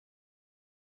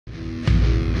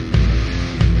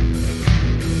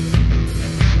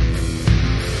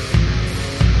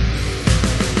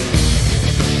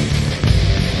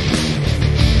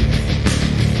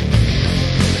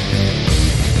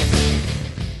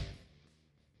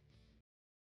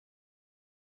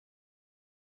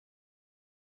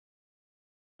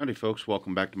Howdy, folks.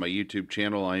 Welcome back to my YouTube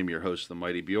channel. I am your host, the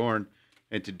Mighty Bjorn,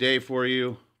 and today for you,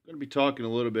 I'm going to be talking a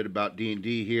little bit about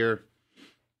D&D here.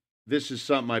 This is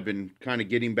something I've been kind of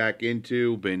getting back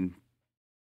into. Been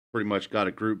pretty much got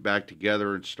a group back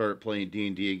together and started playing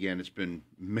D&D again. It's been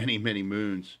many, many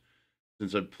moons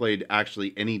since I've played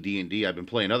actually any D&D. I've been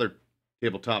playing other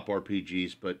tabletop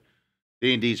RPGs, but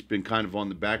D&D's been kind of on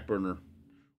the back burner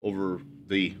over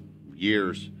the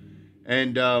years.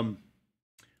 And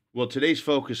well, today's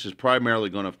focus is primarily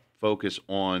going to focus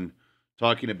on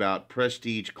talking about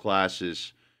prestige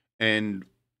classes and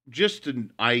just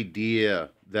an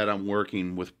idea that I'm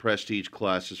working with prestige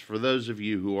classes. For those of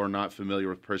you who are not familiar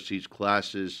with prestige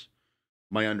classes,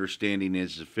 my understanding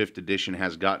is the 5th edition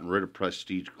has gotten rid of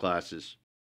prestige classes.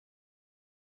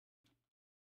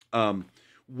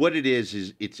 What it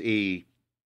is it's it's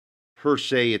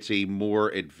a more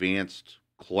advanced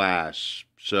class.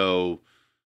 So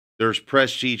there's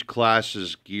prestige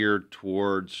classes geared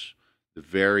towards the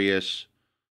various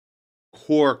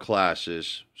core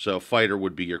classes. So fighter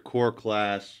would be your core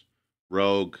class,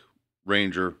 rogue,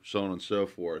 ranger, so on and so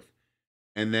forth.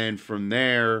 And then from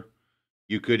there,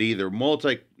 you could either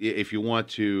if you want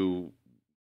to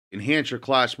enhance your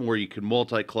class more, you could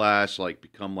multi-class, like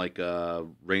become like a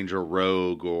ranger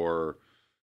rogue or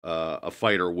a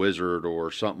fighter wizard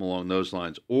or something along those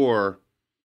lines. Or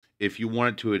if you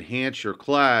wanted to enhance your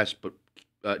class, but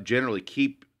generally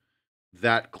keep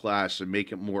that class and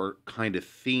make it more kind of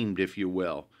themed, if you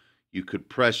will, you could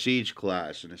prestige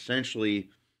class. And essentially,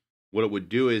 what it would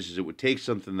do is it would take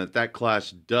something that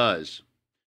class does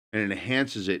and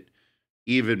enhances it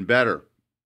even better.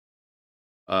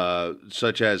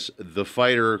 Such as the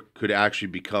fighter could actually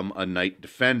become a knight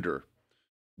defender,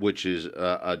 which is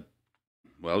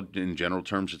well, in general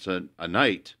terms, it's a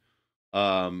knight.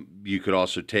 You could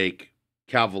also take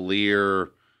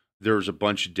Cavalier. There's a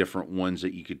bunch of different ones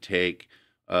that you could take.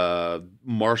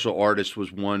 Martial artist was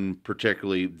one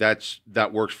particularly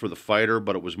that works for the fighter,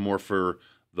 but it was more for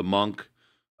the monk.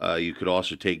 You could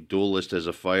also take duelist as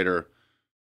a fighter,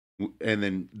 and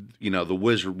then the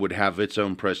wizard would have its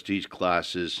own prestige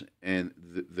classes, and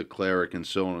the cleric, and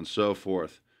so on and so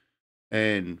forth.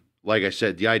 And like I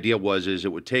said, the idea is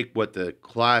it would take what the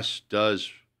class does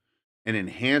and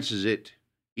enhances it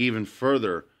even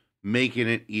further, making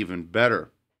it even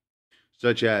better.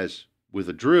 Such as with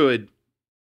a druid,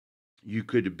 you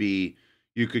could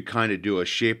kind of do a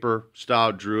shaper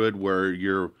style druid where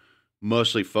you're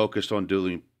mostly focused on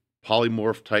doing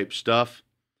polymorph type stuff,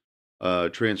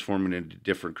 transforming into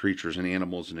different creatures and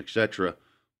animals and etc.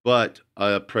 But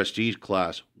a prestige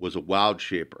class was a wild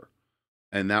shaper,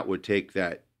 and that would take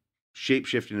that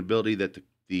shape-shifting ability that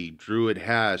the druid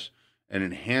has and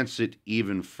enhance it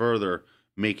even further,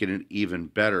 making it even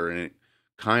better. And it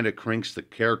kind of cranks the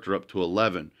character up to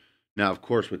 11. Now, of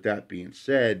course, with that being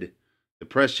said, the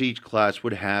prestige class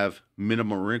would have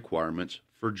minimum requirements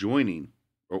for joining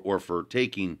or for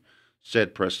taking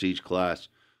said prestige class.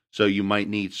 So you might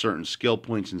need certain skill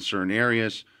points in certain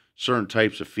areas, certain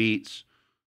types of feats.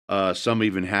 Some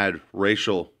even had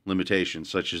racial limitations,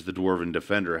 such as the Dwarven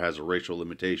Defender has a racial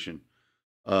limitation.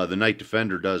 The Knight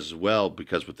Defender does as well,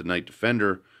 because with the Knight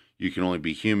Defender, you can only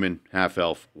be human,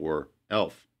 half-elf, or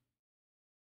elf.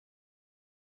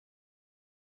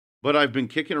 But I've been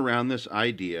kicking around this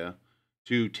idea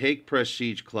to take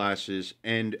prestige classes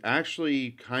and actually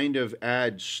kind of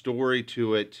add story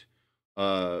to it,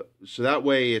 so that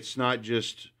way it's not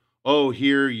just, oh,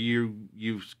 here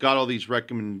you've got all these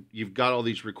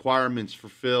requirements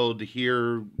fulfilled.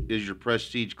 Here is your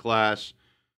prestige class.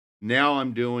 Now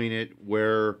I'm doing it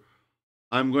where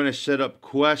I'm going to set up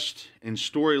quest and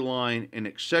storyline and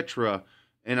etc.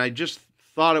 And I just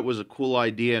thought it was a cool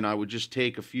idea, and I would just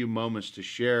take a few moments to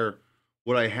share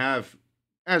what I have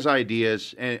as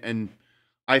ideas. And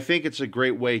I think it's a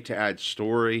great way to add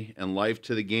story and life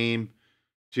to the game,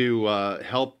 to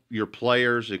help your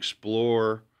players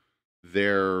explore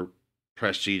their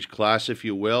prestige class, if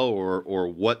you will, or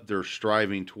what they're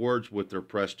striving towards with their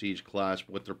prestige class,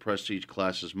 what their prestige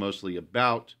class is mostly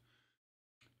about.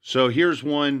 So here's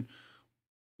one,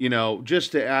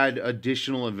 just to add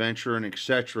additional adventure and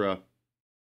etc.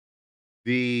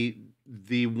 The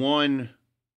one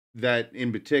that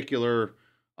in particular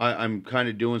I'm kind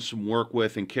of doing some work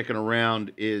with and kicking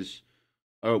around is,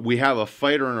 we have a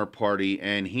fighter in our party,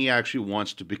 and he actually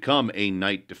wants to become a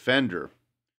knight defender.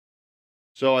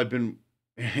 So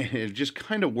it just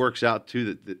kind of works out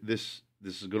too that this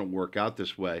is going to work out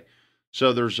this way.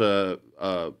 So there's a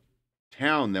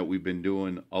town that we've been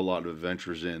doing a lot of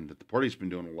adventures in, that the party's been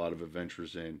doing a lot of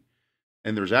adventures in,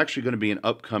 and there's actually going to be an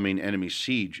upcoming enemy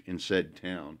siege in said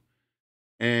town.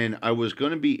 and I was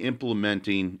going to be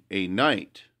implementing a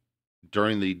knight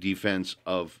during the defense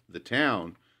of the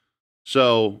town.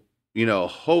 So,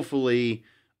 hopefully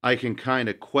I can kind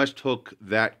of quest hook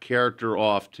that character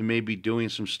off to maybe doing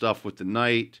some stuff with the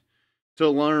knight to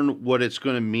learn what it's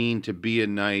going to mean to be a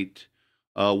knight,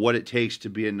 what it takes to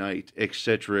be a knight,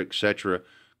 etc., etc.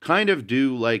 Kind of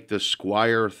do like the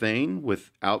squire thing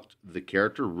without the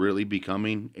character really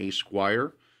becoming a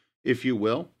squire, if you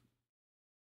will.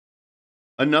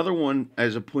 Another one,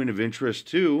 as a point of interest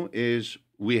too, is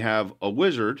we have a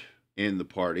wizard in the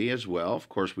party as well. Of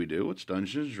course, we do. It's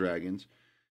Dungeons and Dragons.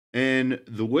 And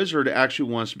the wizard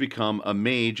actually wants to become a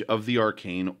mage of the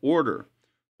arcane order.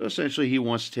 So essentially, he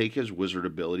wants to take his wizard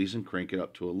abilities and crank it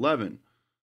up to 11.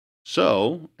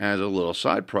 So, as a little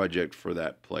side project for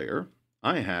that player,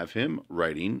 I have him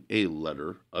writing a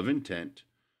letter of intent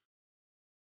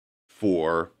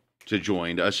for to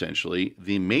join essentially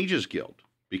the Mages Guild,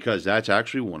 because that's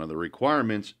actually one of the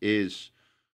requirements is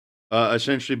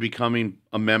essentially becoming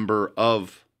a member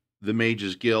of the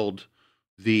Mages Guild,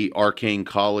 the Arcane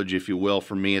College, if you will.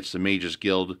 For me, it's the Mages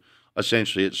Guild.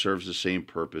 Essentially, it serves the same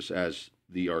purpose as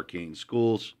the Arcane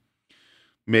Schools.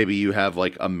 Maybe you have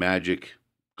like a magic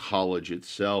college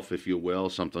itself, if you will,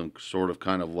 something sort of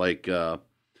kind of like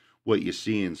what you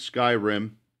see in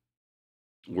Skyrim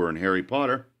or in Harry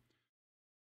Potter.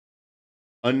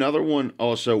 Another one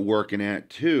also working at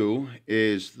too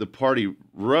is the party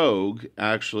rogue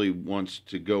actually wants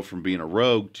to go from being a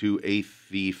rogue to a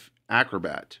thief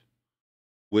acrobat,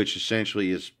 which essentially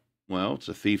is, well, it's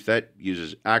a thief that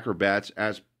uses acrobatics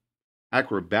as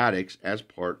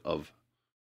part of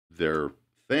their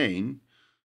thing,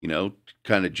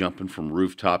 kind of jumping from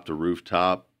rooftop to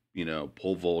rooftop,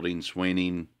 pole vaulting,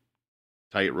 swinging,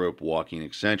 tightrope walking,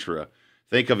 etc.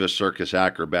 Think of a circus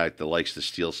acrobat that likes to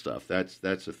steal stuff. That's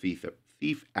a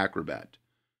thief acrobat.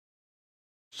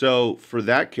 So for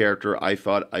that character, I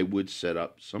thought I would set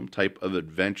up some type of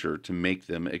adventure to make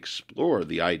them explore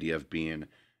the idea of being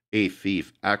a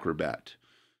thief acrobat.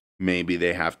 Maybe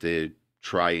they have to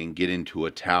try and get into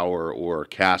a tower or a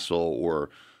castle or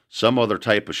some other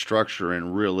type of structure,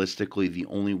 and realistically, the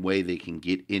only way they can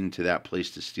get into that place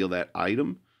to steal that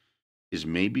item is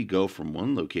maybe go from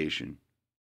one location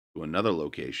to another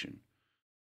location,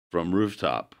 from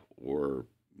rooftop or,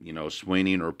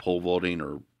 swinging or pole vaulting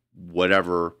or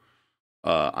whatever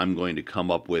I'm going to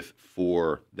come up with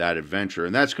for that adventure.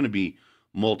 And that's going to be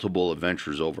multiple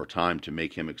adventures over time to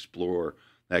make him explore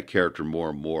that character more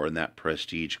and more and that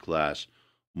prestige class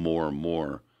more and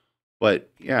more. But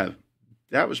yeah,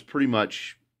 that was pretty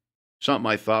much something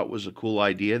I thought was a cool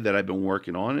idea that I've been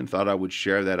working on and thought I would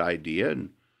share that idea.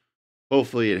 And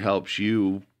hopefully it helps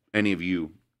you, any of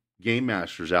you game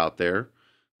masters out there,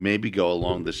 maybe go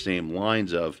along the same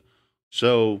lines of,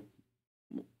 so,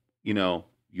 you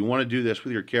want to do this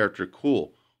with your character,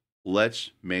 cool.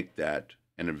 Let's make that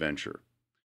an adventure.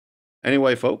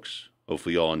 Anyway, folks,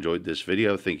 hopefully you all enjoyed this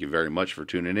video. Thank you very much for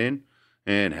tuning in,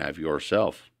 and have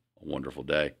yourself a wonderful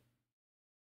day.